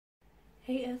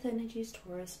Hey Earth Energies,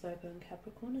 Taurus, Virgo and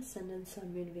Capricorn, Ascendant,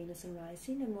 Sun, Moon, Venus and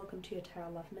Rising, and welcome to your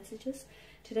Tarot Love Messages.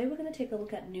 Today we're going to take a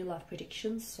look at new love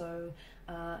predictions, so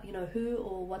who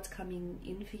or what's coming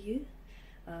in for you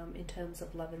in terms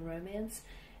of love and romance.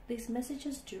 These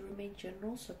messages do remain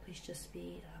general, so please just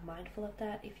be mindful of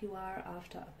that. If you are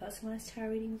after a personalized tarot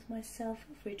reading with myself,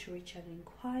 feel free to reach out and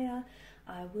inquire.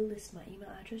 I will list my email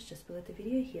address just below the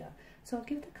video here. So I'll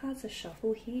give the cards a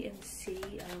shuffle here and see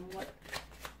what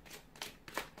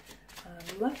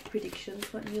love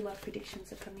predictions, what new love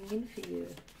predictions are coming in for you.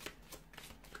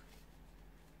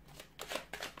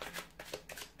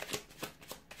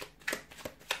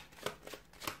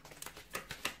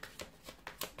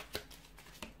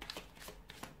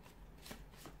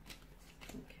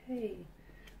 Okay,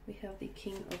 we have the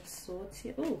King of Swords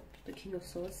here. Oh, the King of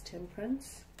Swords,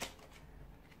 Temperance.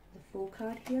 The Fool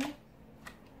card here.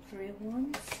 Three of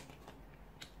Wands.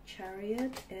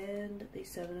 Chariot and the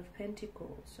Seven of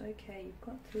Pentacles. Okay, you've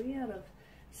got 3 out of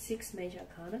 6 major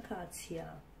arcana cards here.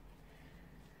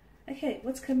 Okay,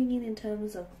 what's coming in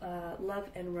terms of love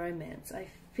and romance? I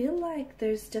feel like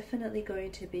there's definitely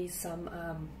going to be some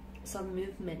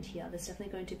movement here. There's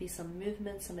definitely going to be some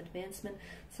movement, some advancement,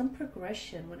 some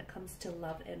progression when it comes to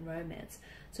love and romance.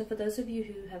 So for those of you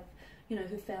who have,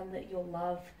 who found that your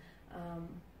love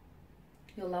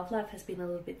life has been a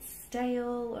little bit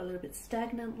stale, a little bit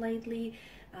stagnant lately,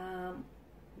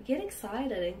 get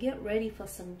excited and get ready for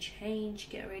some change,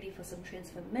 get ready for some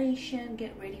transformation,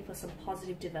 get ready for some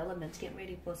positive development, get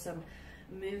ready for some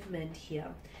movement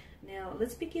here. Now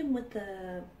let's begin with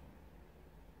the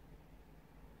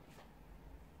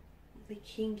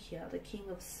King here, the King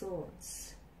of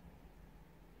Swords.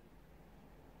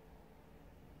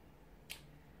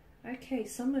 Okay,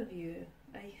 some of you,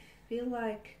 I feel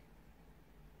like,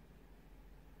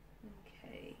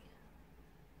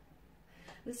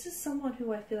 this is someone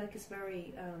who I feel like is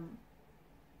very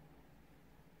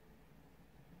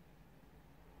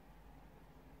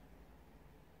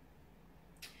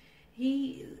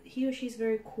he or she's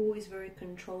very cool, is very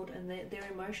controlled, and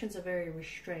their emotions are very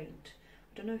restrained.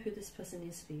 I don't know who this person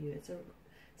is for you. It's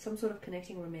some sort of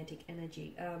connecting romantic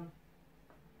energy.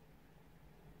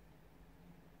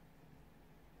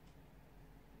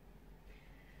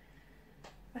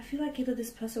 I feel like either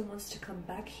this person wants to come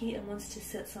back here and wants to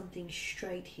set something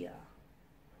straight here,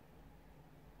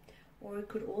 or it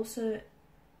could also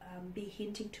be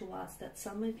hinting to us that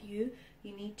some of you,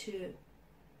 you need to,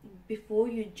 before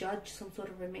you judge some sort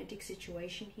of romantic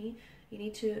situation here, you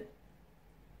need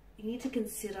to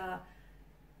consider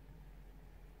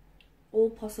all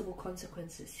possible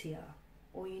consequences here,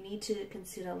 or you need to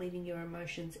consider leaving your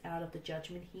emotions out of the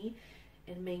judgment here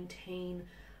and maintain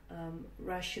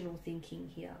rational thinking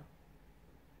here.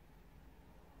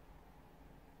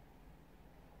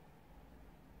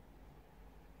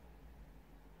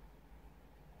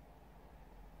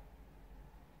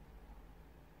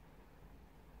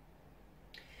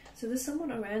 So there's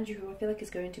someone around you who I feel like is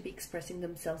going to be expressing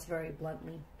themselves very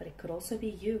bluntly, but it could also be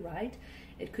you, right?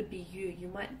 It could be you. You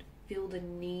might feel the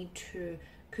need to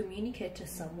communicate to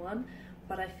someone,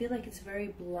 but I feel like it's very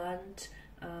blunt.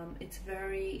 It's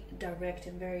very direct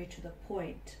and very to the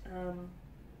point.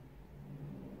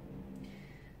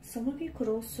 Some of you could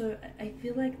also, I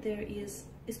feel like there is,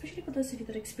 especially for those of you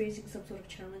that are experiencing some sort of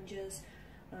challenges,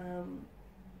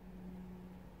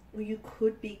 or you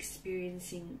could be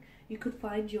experiencing, you could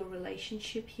find your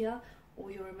relationship here or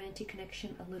your romantic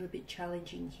connection a little bit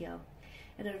challenging here.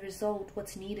 And as a result,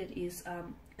 what's needed is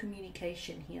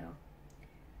communication here.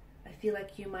 I feel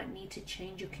like you might need to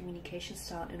change your communication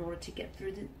style in order to get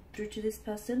through to this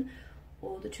person,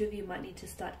 or the two of you might need to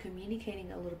start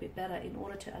communicating a little bit better in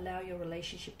order to allow your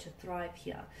relationship to thrive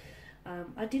here.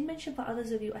 I did mention for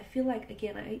others of you, I feel like,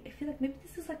 again, I feel like maybe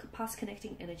this is like a past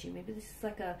connecting energy. Maybe this is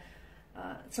like a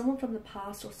someone from the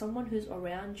past or someone who's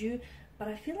around you, but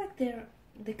I feel like they're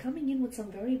coming in with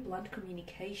some very blunt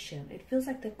communication. It feels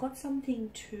like they've got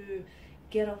something to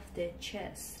get off their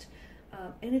chest,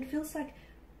 and it feels like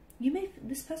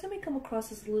this person may come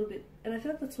across as a little bit, and I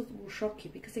feel like that's what will shock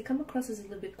you, because they come across as a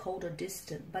little bit cold or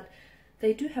distant, but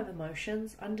they do have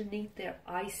emotions underneath their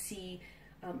icy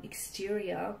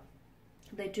exterior.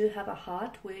 They do have a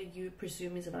heart, where you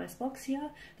presume is an icebox here.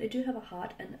 They do have a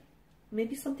heart, and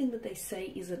maybe something that they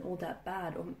say isn't all that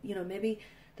bad, or maybe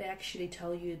they actually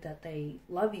tell you that they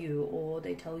love you, or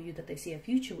they tell you that they see a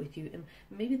future with you, and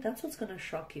maybe that's what's going to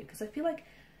shock you, because I feel like,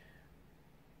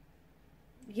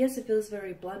 yes, it feels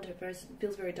very blunt, it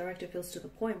feels very direct, it feels to the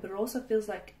point, but it also feels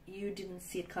like you didn't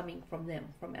see it coming from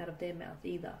them, from out of their mouth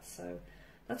either. So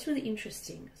that's really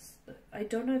interesting. I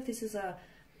don't know if this is a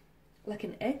like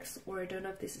an ex, or I don't know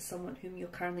if this is someone whom you're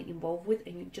currently involved with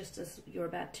and you, just as you're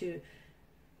about to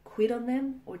quit on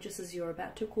them, or just as you're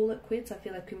about to call it quits. I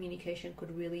feel like communication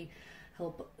could really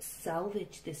help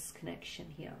salvage this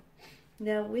connection here.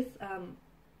 Now with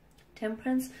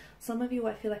Temperance, some of you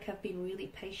I feel like have been really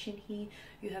patient here.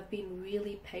 You have been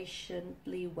really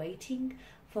patiently waiting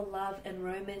for love and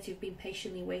romance. You've been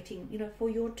patiently waiting, you know, for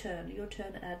your turn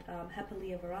at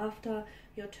happily ever after,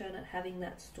 your turn at having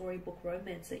that storybook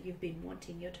romance that you've been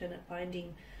wanting, your turn at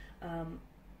finding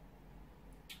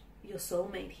your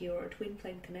soulmate here, or a twin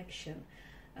flame connection.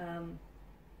 I'm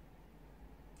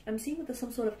seeing that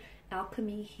some sort of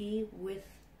alchemy here with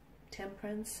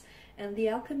Temperance, and the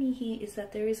alchemy here is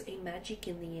that there is a magic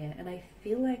in the air, and I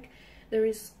feel like there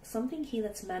is something here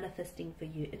that's manifesting for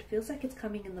you. It feels like it's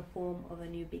coming in the form of a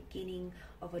new beginning,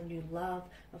 of a new love,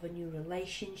 of a new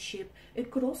relationship. It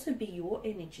could also be your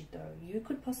energy though. You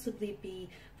could possibly be,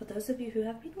 for those of you who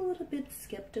have been a little bit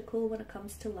skeptical when it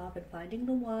comes to love and finding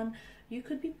the one, you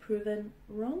could be proven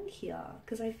wrong here,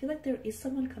 because I feel like there is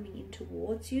someone coming in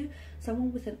towards you,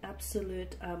 someone with an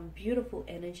absolute beautiful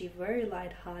energy, very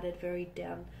light-hearted, very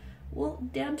down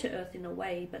to earth in a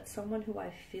way, but someone who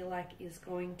I feel like is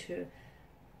going to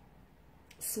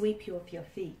sweep you off your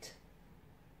feet.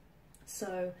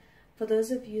 So for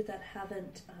those of you that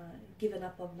haven't given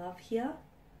up on love here,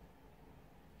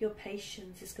 your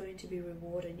patience is going to be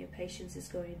rewarded, and your patience is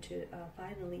going to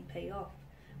finally pay off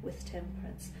with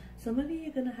Temperance. Some of you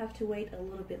are going to have to wait a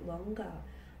little bit longer.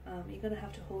 You're going to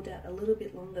have to hold out a little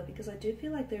bit longer, because I do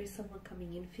feel like there is someone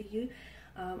coming in for you.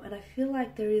 And I feel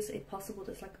like there is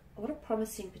there's like a lot of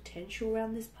promising potential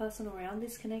around this person, around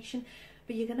this connection,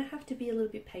 but you're going to have to be a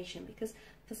little bit patient, because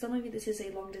for some of you this is a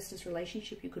long distance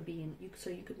relationship you could be in, so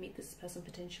you could meet this person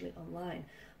potentially online.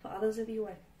 For others of you,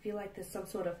 I feel like there's some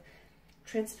sort of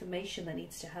transformation that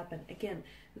needs to happen. Again,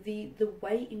 the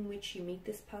way in which you meet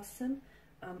this person,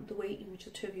 the way in which the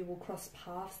two of you will cross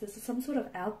paths, there's some sort of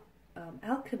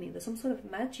alchemy, there's some sort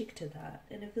of magic to that,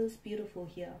 and it feels beautiful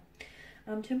here.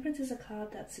 Temperance is a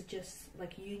card that suggests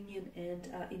like union and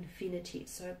infinity.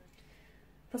 So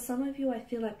for some of you, I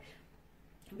feel like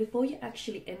before you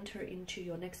actually enter into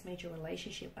your next major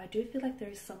relationship, I do feel like there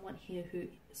is someone here who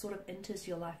sort of enters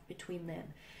your life between them.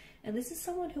 And this is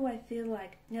someone who I feel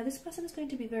like, now this person is going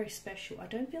to be very special. I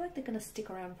don't feel like they're going to stick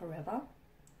around forever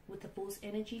with the Fool's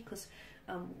energy, because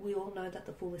we all know that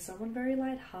the Fool is someone very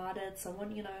light-hearted,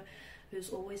 someone, you know, who's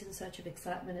always in search of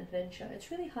excitement, adventure.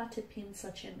 It's really hard to pin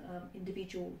such an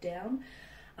individual down,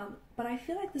 but I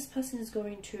feel like this person is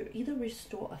going to either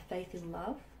restore a faith in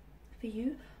love for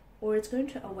you, or it's going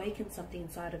to awaken something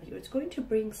inside of you. It's going to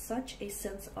bring such a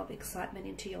sense of excitement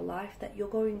into your life that you're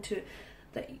going to,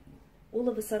 all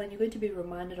of a sudden you're going to be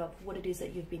reminded of what it is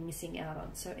that you've been missing out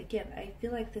on. So again, I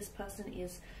feel like this person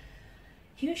is,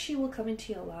 he or she will come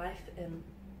into your life, and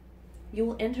you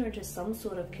will enter into some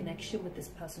sort of connection with this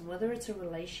person, whether it's a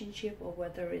relationship or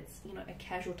whether it's, you know, a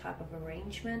casual type of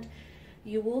arrangement.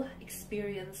 You will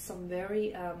experience some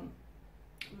very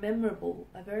memorable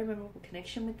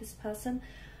connection with this person,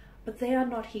 but they are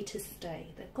not here to stay.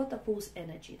 They've got the Fool's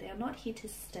energy. They are not here to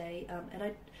stay,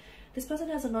 this person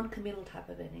has a non-committal type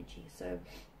of energy. So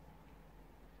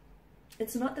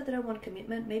it's not that they don't want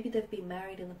commitment. Maybe they've been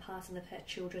married in the past and they've had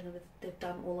children and they've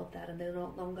done all of that, and they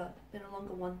no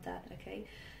longer want that. Okay,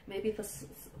 maybe for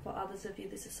others of you,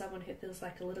 this is someone who feels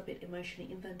like a little bit emotionally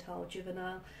infantile,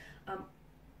 juvenile.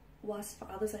 Whilst for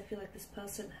others, I feel like this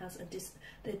person has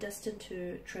they're destined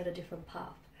to tread a different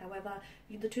path. However,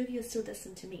 the two of you are still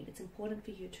destined to meet. It's important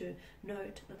for you to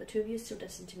note that the two of you are still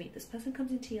destined to meet. This person comes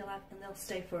into your life and they'll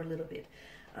stay for a little bit.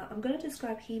 I'm going to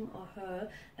describe him or her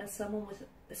as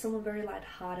someone very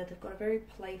light-hearted. They've got a very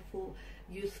playful,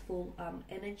 youthful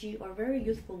energy, or a very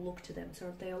youthful look to them.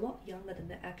 So they're a lot younger than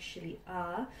they actually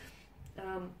are.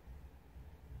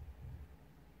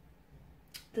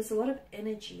 There's a lot of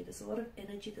energy. There's a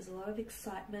lot of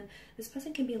excitement. This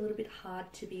person can be a little bit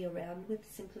hard to be around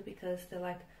with, simply because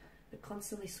they're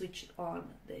constantly switched on.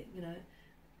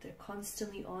 They're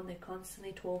constantly on. They're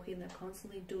constantly talking. They're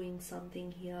constantly doing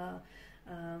something here.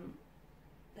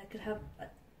 They could have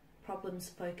problems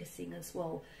focusing as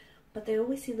well, but they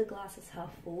always see the glass as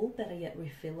half full, better yet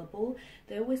refillable.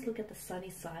 They always look at the sunny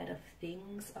side of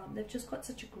things. They've just got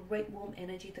such a great warm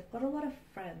energy. They've got a lot of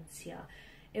friends here.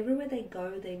 Everywhere they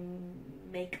go, they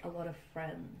make a lot of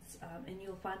friends, and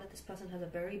you'll find that this person has a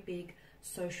very big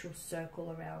social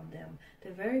circle around them.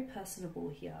 They're very personable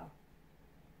here.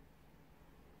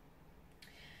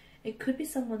 It could be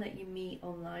someone that you meet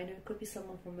online, or it could be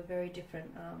someone from a very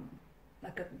different,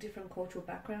 like a different cultural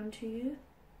background to you.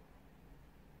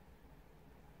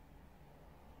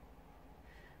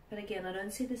 But again, I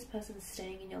don't see this person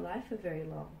staying in your life for very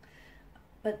long.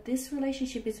 But this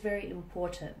relationship is very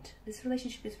important. This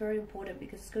relationship is very important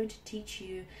because it's going to teach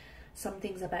you some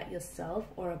things about yourself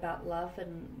or about love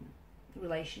and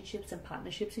relationships and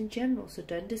partnerships in general. So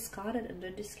don't discard it and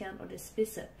don't discount or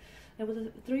dismiss it. And with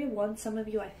the Three of Wands, some of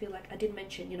you, I feel like I did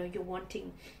mention, you know, you've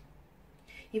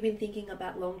been thinking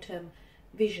about long-term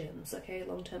visions, okay,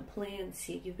 long-term plans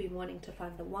here. You've been wanting to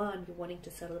find the one, you're wanting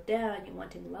to settle down, you're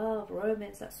wanting love,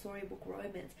 romance, that storybook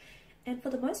romance. And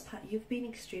for the most part, you've been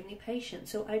extremely patient.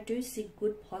 So I do see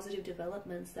good positive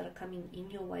developments that are coming in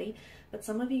your way. But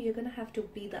some of you, you're going to have to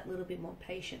be that little bit more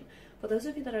patient. For those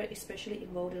of you that are especially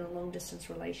involved in a long distance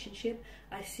relationship,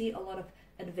 I see a lot of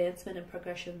advancement and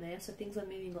progression there. So things are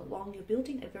moving along. You're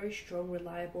building a very strong,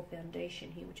 reliable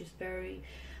foundation here, which is very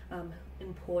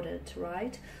important,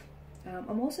 right?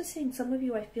 I'm also seeing some of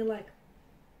you, I feel like,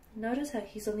 notice how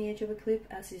he's on the edge of a cliff,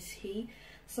 as is he.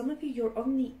 Some of you, you're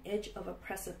on the edge of a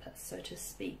precipice, so to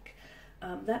speak.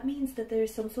 That means that there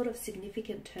is some sort of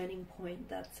significant turning point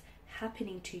that's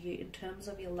happening to you in terms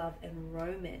of your love and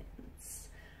romance,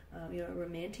 your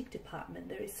romantic department.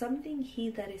 There is something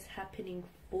here that is happening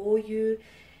for you.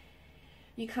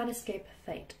 You can't escape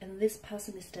fate, and this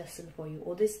person is destined for you,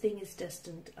 or this thing is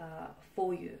destined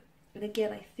for you. And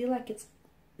again, I feel like it's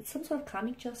some sort of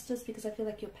karmic justice, because I feel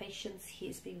like your patience here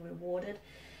is being rewarded.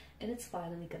 And it's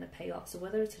finally going to pay off. So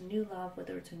whether it's a new love,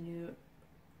 whether it's a new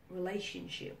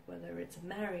relationship, whether it's a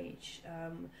marriage,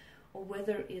 or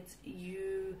whether it's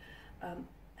you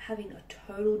having a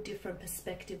total different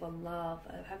perspective on love,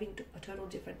 having a total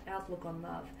different outlook on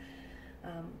love.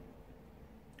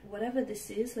 Whatever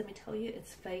this is, let me tell you,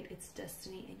 it's fate, it's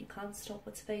destiny, and you can't stop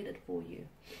what's fated for you.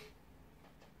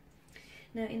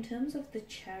 Now, in terms of the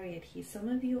Chariot here, some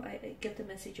of you, I get the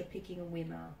message you're picking a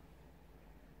winner.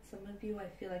 Some of you, I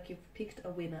feel like you've picked a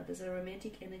winner. There's a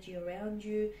romantic energy around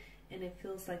you, and it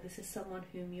feels like this is someone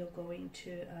whom you're going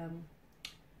to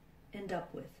end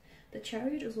up with. The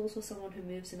Chariot is also someone who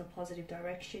moves in a positive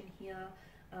direction here.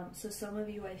 So some of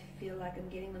you, I feel like I'm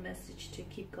getting the message to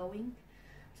keep going.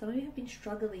 Some of you have been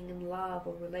struggling in love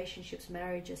or relationships,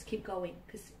 marriages. Keep going,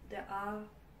 because there are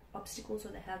obstacles, or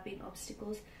there have been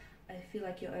obstacles. I feel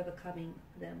like you're overcoming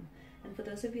them. And for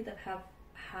those of you that have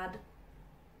had,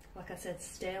 like I said,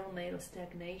 stalemate or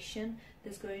stagnation,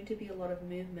 there's going to be a lot of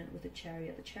movement with the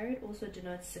Chariot. The Chariot also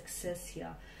denotes success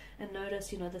here. And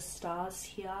notice, you know, the stars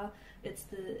here, it's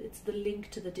the link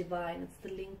to the divine, it's the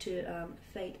link to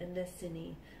fate and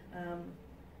destiny.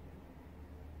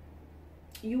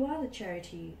 You are the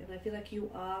Charity, and I feel like you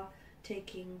are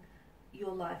taking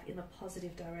your life in a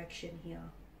positive direction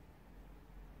here.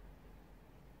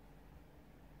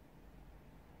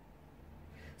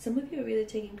 Some of you are really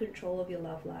taking control of your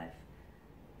love life.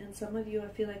 And some of you, I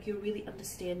feel like you're really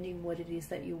understanding what it is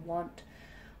that you want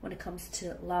when it comes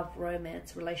to love,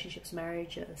 romance, relationships,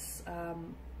 marriages.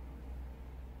 And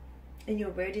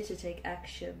you're ready to take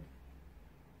action.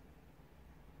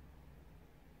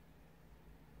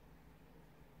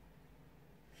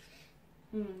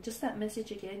 Just that message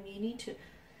again, you need to...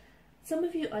 Some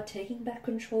of you are taking back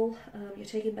control, you're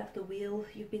taking back the wheel.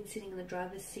 You've been sitting in the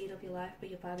driver's seat of your life, but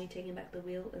you're finally taking back the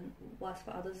wheel. And whilst for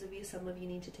others of you, some of you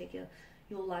need to take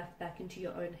your life back into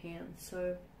your own hands.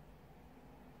 So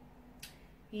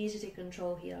you need to take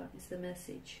control here, is the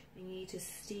message. You need to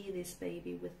steer this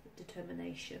baby with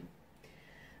determination.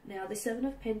 Now, the Seven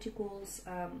of Pentacles,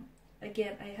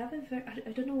 again, I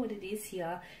don't know what it is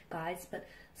here, guys, but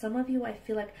some of you, I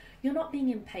feel like you're not being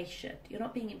impatient. You're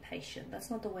not being impatient. That's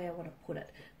not the way I want to put it.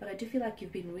 But I do feel like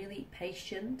you've been really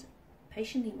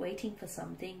patiently waiting for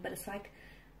something, but it's like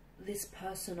this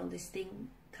person or this thing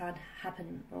can't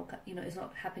happen, or, you know, it's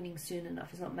not happening soon enough.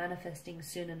 It's not manifesting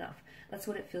soon enough. That's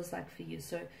what it feels like for you.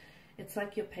 So it's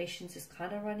like your patience is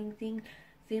kind of running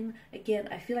thin. Again,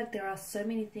 I feel like there are so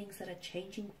many things that are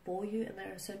changing for you, and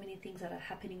there are so many things that are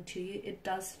happening to you. It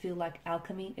does feel like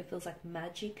alchemy. It feels like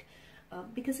magic,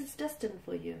 because it's destined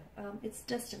for you. It's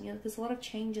destined. You know, there's a lot of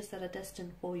changes that are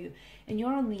destined for you, and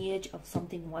you're on the edge of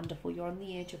something wonderful. You're on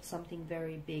the edge of something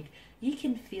very big. You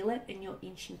can feel it, and you're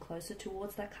inching closer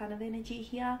towards that kind of energy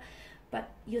here, but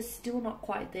you're still not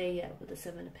quite there yet with the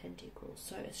Seven of Pentacles.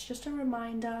 So it's just a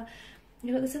reminder.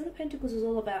 You know, the Seven of Pentacles is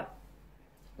all about,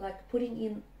 like, putting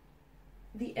in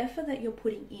the effort that you're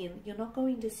putting in. You're not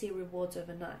going to see rewards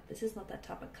overnight. This is not that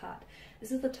type of card.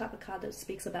 This is the type of card that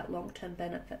speaks about long-term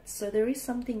benefits. So there is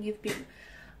something you've been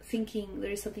thinking,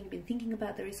 there is something you've been thinking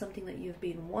about, there is something that you've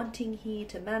been wanting here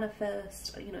to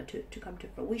manifest, you know, to come to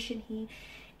fruition here.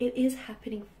 It is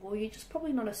happening for you, just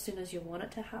probably not as soon as you want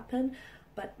it to happen,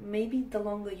 But maybe the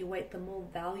longer you wait, the more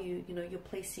value, you know, you're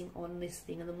placing on this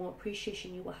thing, and the more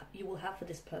appreciation you will have for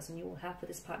this person, you will have for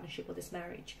this partnership or this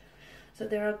marriage. So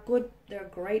there are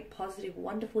great, positive,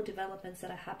 wonderful developments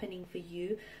that are happening for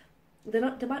you. They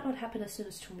might not happen as soon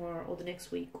as tomorrow or the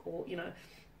next week or, you know,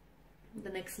 the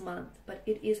next month, but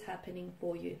it is happening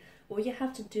for you. All you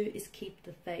have to do is keep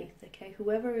the faith, okay?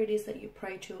 Whoever it is that you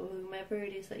pray to, or whomever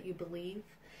it is that you believe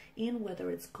in, whether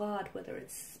it's God, whether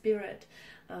it's spirit,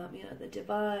 you know, the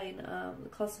divine, the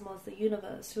cosmos, the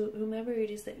universe, whomever it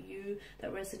is that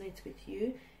resonates with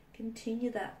you,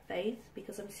 continue that faith,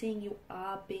 because I'm seeing you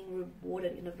are being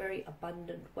rewarded in a very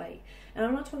abundant way. And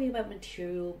I'm not talking about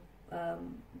material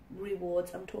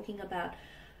rewards. I'm talking about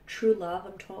true love.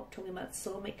 I'm talking about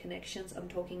soulmate connections. I'm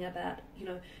talking about, you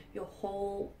know, your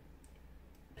whole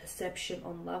perception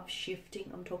on love shifting.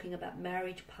 I'm talking about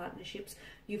marriage, partnerships.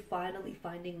 You finally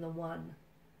finding the one.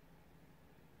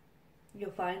 You're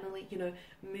finally, you know,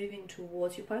 moving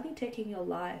towards, you're finally taking your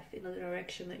life in the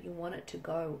direction that you want it to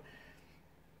go.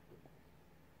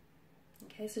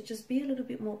 Okay, so just be a little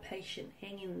bit more patient.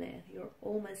 Hang in there. You're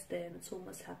almost there, and it's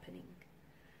almost happening.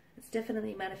 It's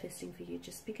definitely manifesting for you.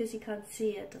 Just because you can't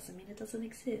see it doesn't mean it doesn't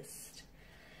exist.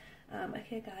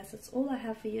 Okay, guys, that's all I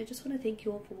have for you. I just want to thank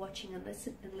you all for watching and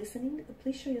listening.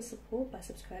 Please show your support by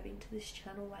subscribing to this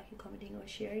channel, liking, commenting, or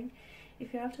sharing.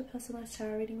 If you're after a personalized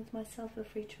tarot reading with myself, feel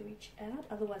free to reach out.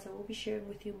 Otherwise, I will be sharing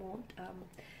with you more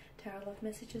tarot love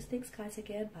messages. Thanks, guys,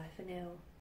 again. Bye for now.